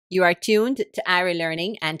You are tuned to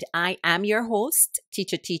Iri-e-learning, and I am your host,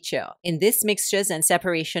 Teacher. In this mixtures and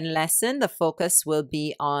separation lesson, the focus will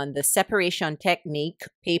be on the separation technique,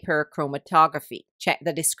 paper chromatography. Check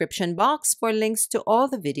the description box for links to all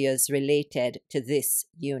the videos related to this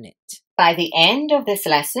unit. By the end of this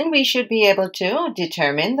lesson, we should be able to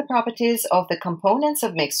determine the properties of the components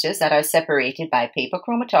of mixtures that are separated by paper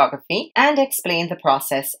chromatography and explain the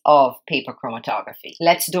process of paper chromatography.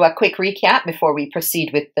 Let's do a quick recap before we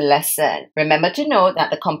proceed with the lesson. Remember to note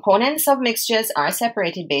that the components of mixtures are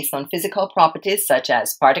separated based on physical properties such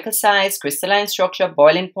as particle size, crystalline structure,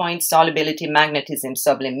 boiling point, solubility, magnetism,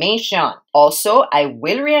 sublimation. Also, I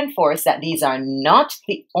will reinforce that these are not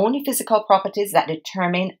the only physical properties that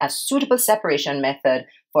determine a suitable separation method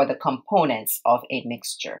for the components of a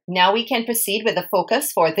mixture. Now we can proceed with the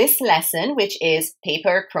focus for this lesson, which is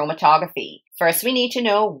paper chromatography. First, we need to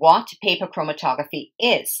know what paper chromatography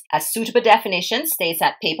is. A suitable definition states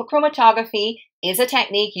that paper chromatography is a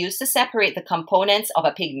technique used to separate the components of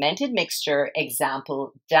a pigmented mixture,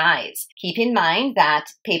 example, dyes. Keep in mind that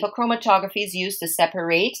paper chromatography is used to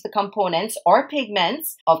separate the components or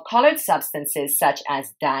pigments of colored substances such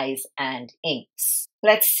as dyes and inks.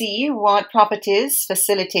 Let's see what properties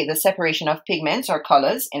facilitate the separation of pigments or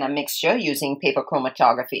colors in a mixture using paper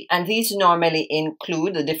chromatography. And these normally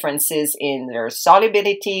include the differences in their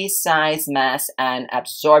solubility, size, mass, and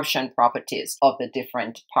absorption properties of the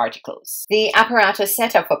different particles. The apparatus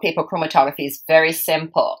setup for paper chromatography is very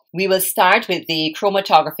simple. We will start with the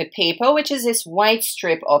chromatography paper, which is this white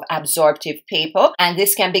strip of absorptive paper, and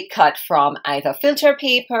this can be cut from either filter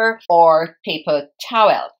paper or paper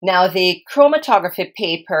towel. Now, the chromatography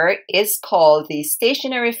paper is called the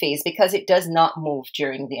stationary phase because it does not move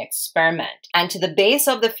during the experiment. And to the base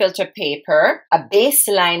of the filter paper, a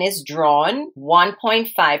baseline is drawn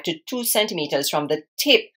 1.5 to 2 centimeters from the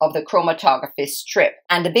tip of the chromatography strip.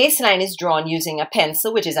 And the baseline is drawn using a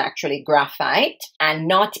pencil, which is actually graphite, and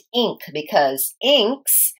not ink, because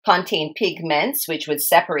inks contain pigments which would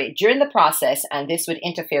separate during the process, and this would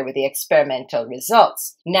interfere with the experimental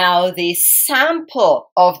results. Now, the sample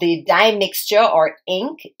of the dye mixture or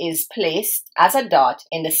ink is placed as a dot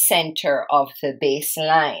in the center of the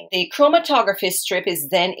baseline. The chromatography strip is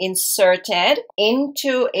then inserted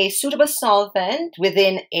into a suitable solvent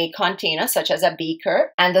within a container, such as a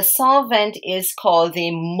beaker, and the solvent is called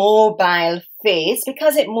the mobile phase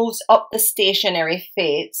because it moves up the stationary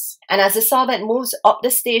phase. And as the solvent moves up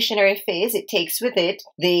the stationary phase, it takes with it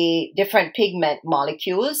the different pigment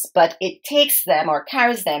molecules, but it takes them or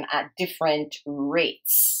carries them at different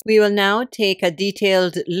rates. We will now take a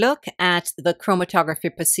detailed look at the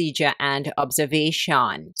chromatography procedure and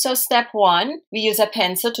observation. So step 1, we use a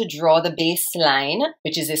pencil to draw the baseline,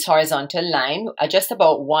 which is this horizontal line, just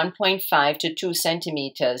about 1.5 to 2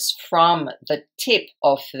 centimeters from the tip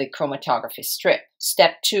of the chromatography strip.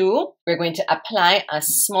 Step 2, we're going to apply a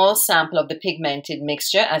small sample of the pigmented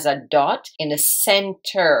mixture as a dot in the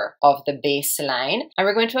center of the baseline, and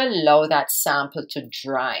we're going to allow that sample to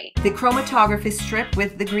dry. The chromatography strip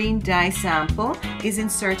with the green dye sample is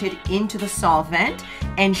inserted into the solvent,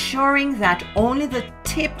 ensuring that only the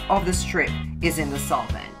tip of the strip is in the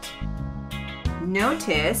solvent.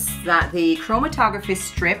 Notice that the chromatography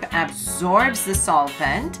strip absorbs the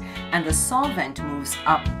solvent and the solvent moves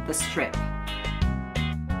up the strip.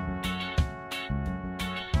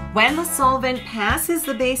 When the solvent passes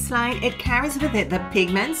the baseline, it carries with it the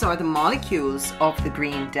pigments or the molecules of the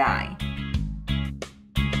green dye.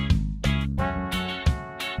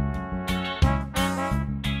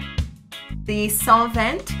 The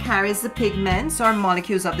solvent carries the pigments or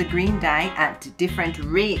molecules of the green dye at different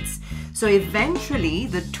rates. So eventually,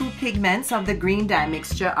 the two pigments of the green dye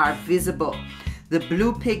mixture are visible. The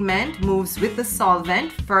blue pigment moves with the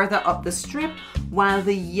solvent further up the strip, while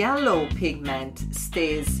the yellow pigment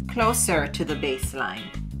stays closer to the baseline.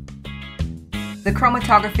 The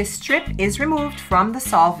chromatography strip is removed from the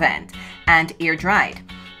solvent and air dried.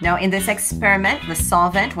 Now, in this experiment, the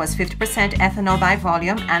solvent was 50% ethanol by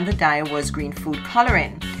volume and the dye was green food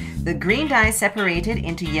coloring. The green dye separated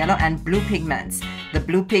into yellow and blue pigments. The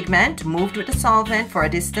blue pigment moved with the solvent for a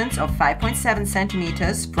distance of 5.7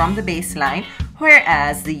 centimeters from the baseline,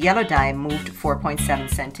 whereas the yellow dye moved 4.7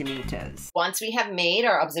 centimeters. Once we have made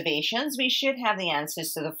our observations, we should have the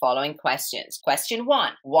answers to the following questions. Question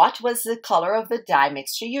 1, what was the color of the dye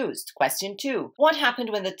mixture used? Question 2, what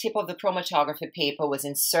happened when the tip of the chromatography paper was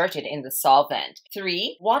inserted in the solvent?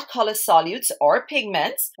 3, what color solutes or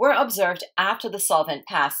pigments were observed after the solvent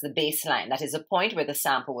passed the baseline, that is, a point where the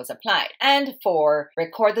sample was applied? And 4,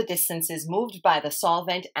 record the distances moved by the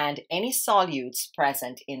solvent and any solutes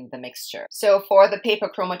present in the mixture. So for the paper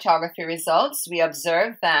chromatography results, we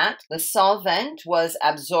observed that the solvent was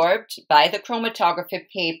absorbed by the chromatography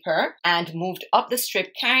paper and moved up the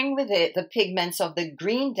strip, carrying with it the pigments of the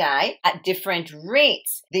green dye at different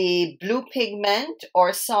rates. The blue pigment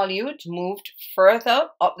or solute moved further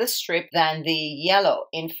up the strip than the yellow.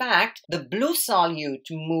 In fact, the blue solute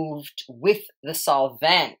moved with the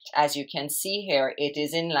solvent. As you can see here, it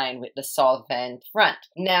is in line with the solvent front.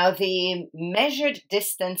 Now, the measured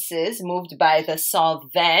distances moved by the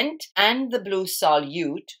solvent and the blue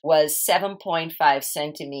solute was 7.5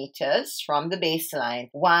 centimeters from the baseline,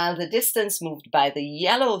 while the distance moved by the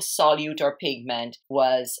yellow solute or pigment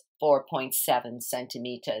was 4.7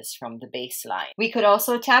 centimeters from the baseline. We could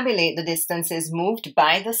also tabulate the distances moved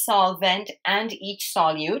by the solvent and each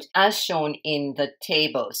solute as shown in the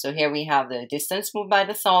table. So here we have the distance moved by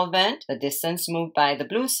the solvent, the distance moved by the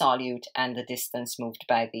blue solute, and the distance moved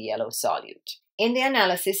by the yellow solute. In the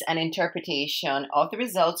analysis and interpretation of the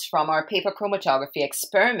results from our paper chromatography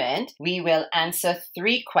experiment, we will answer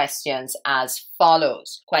 3 questions as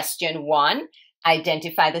follows. Question 1.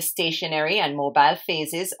 Identify the stationary and mobile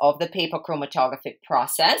phases of the paper chromatography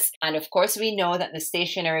process. And of course, we know that the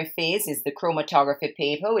stationary phase is the chromatography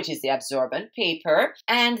paper, which is the absorbent paper,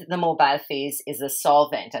 and the mobile phase is the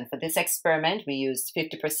solvent. And for this experiment, we used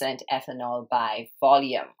 50% ethanol by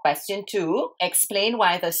volume. Question 2, explain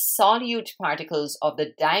why the solute particles of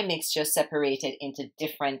the dye mixture separated into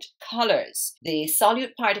different colors. The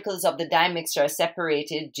solute particles of the dye mixture are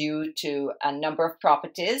separated due to a number of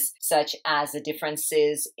properties, such as the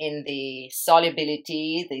differences in the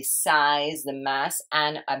solubility, the size, the mass,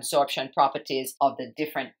 and absorption properties of the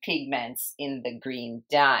different pigments in the green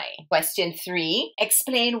dye. Question 3,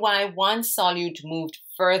 explain why one solute moved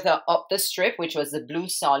further up the strip, which was the blue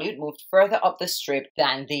solute, moved further up the strip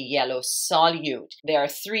than the yellow solute. There are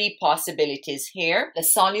 3 possibilities here. The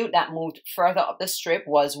solute that moved further up the strip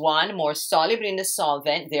was 1, more soluble in the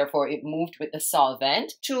solvent, therefore it moved with the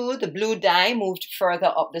solvent. 2, the blue dye moved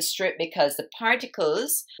further up the strip because the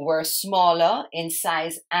particles were smaller in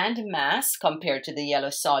size and mass compared to the yellow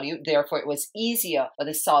solute, therefore it was easier for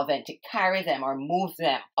the solvent to carry them or move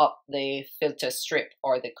them up the filter strip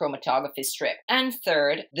or the chromatography strip. And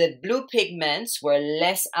third, the blue pigments were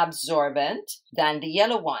less absorbent than the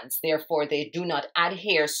yellow ones. Therefore, they do not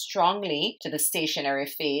adhere strongly to the stationary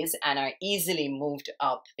phase and are easily moved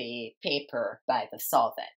up the paper by the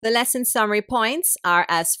solvent. The lesson summary points are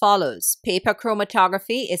as follows. Paper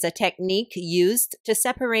chromatography is a technique used to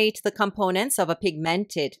separate the components of a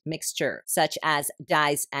pigmented mixture, such as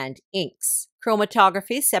dyes and inks.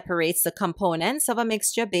 Chromatography separates the components of a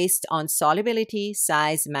mixture based on solubility,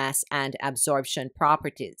 size, mass, and absorption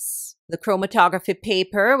properties. The chromatography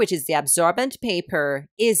paper, which is the absorbent paper,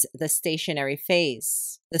 is the stationary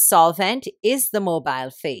phase. The solvent is the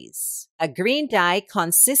mobile phase. A green dye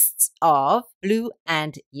consists of blue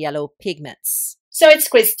and yellow pigments. So it's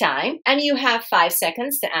quiz time, and you have 5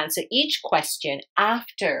 seconds to answer each question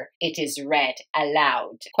after it is read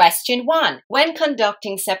aloud. Question 1. When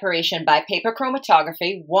conducting separation by paper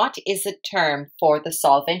chromatography, what is the term for the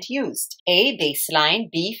solvent used? A.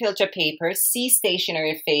 Baseline, B. Filter paper, C.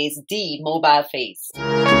 Stationary phase, D. Mobile phase.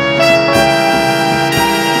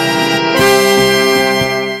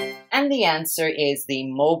 And the answer is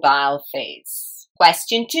the mobile phase.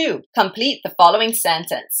 Question 2. Complete the following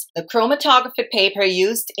sentence. The chromatography paper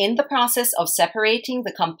used in the process of separating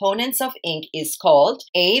the components of ink is called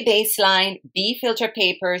A. Baseline, B. Filter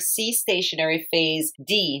paper, C. Stationary phase,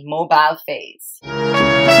 D. Mobile phase.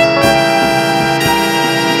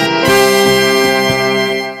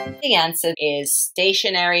 The answer is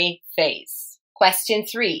stationary phase. Question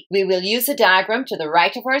 3. We will use a diagram to the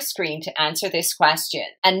right of our screen to answer this question.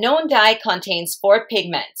 A known dye contains 4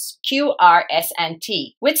 pigments, Q, R, S, and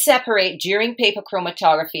T, which separate during paper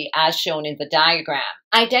chromatography as shown in the diagram.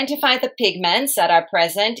 Identify the pigments that are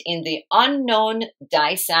present in the unknown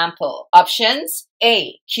dye sample. Options: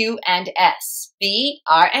 A, Q and S, B,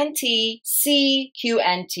 R and T, C, Q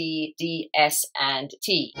and T, D, S and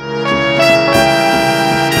T.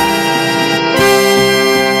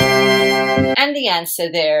 And the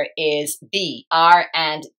answer there is B, R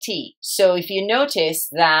and T. So if you notice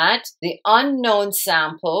that the unknown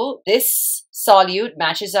sample, this solute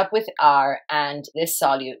matches up with R and this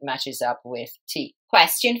solute matches up with T.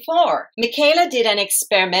 Question 4. Michaela did an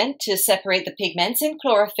experiment to separate the pigments in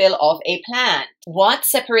chlorophyll of a plant. What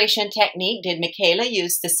separation technique did Michaela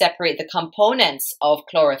use to separate the components of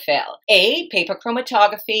chlorophyll? A. Paper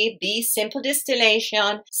chromatography, B. Simple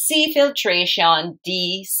distillation, C. Filtration,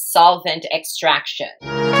 D. Solvent extraction.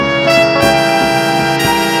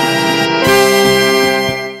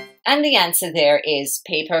 And the answer there is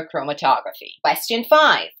paper chromatography. Question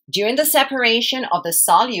 5. During the separation of the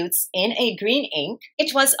solutes in a green ink,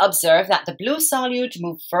 it was observed that the blue solute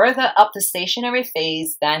moved further up the stationary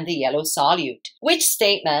phase than the yellow solute. Which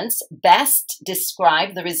statements best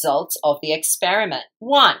describe the results of the experiment?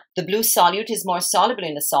 1. The blue solute is more soluble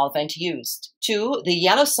in the solvent used. 2. The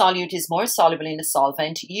yellow solute is more soluble in the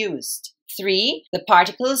solvent used. 3. The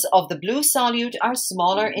particles of the blue solute are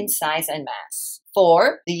smaller in size and mass.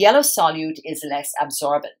 4. The yellow solute is less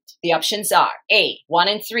absorbent. The options are A, 1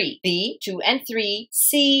 and 3, B, 2 and 3,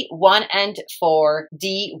 C, 1 and 4,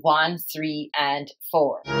 D, 1, 3, and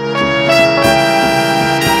 4.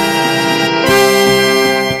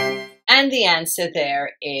 And the answer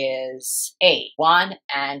there is A, 1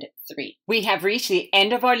 and 3. We have reached the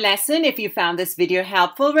end of our lesson. If you found this video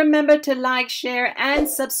helpful, remember to like, share, and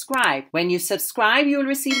subscribe. When you subscribe, you'll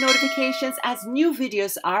receive notifications as new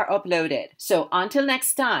videos are uploaded. So until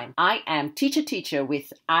next time, I am Teacher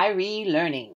with Iri-e-learning.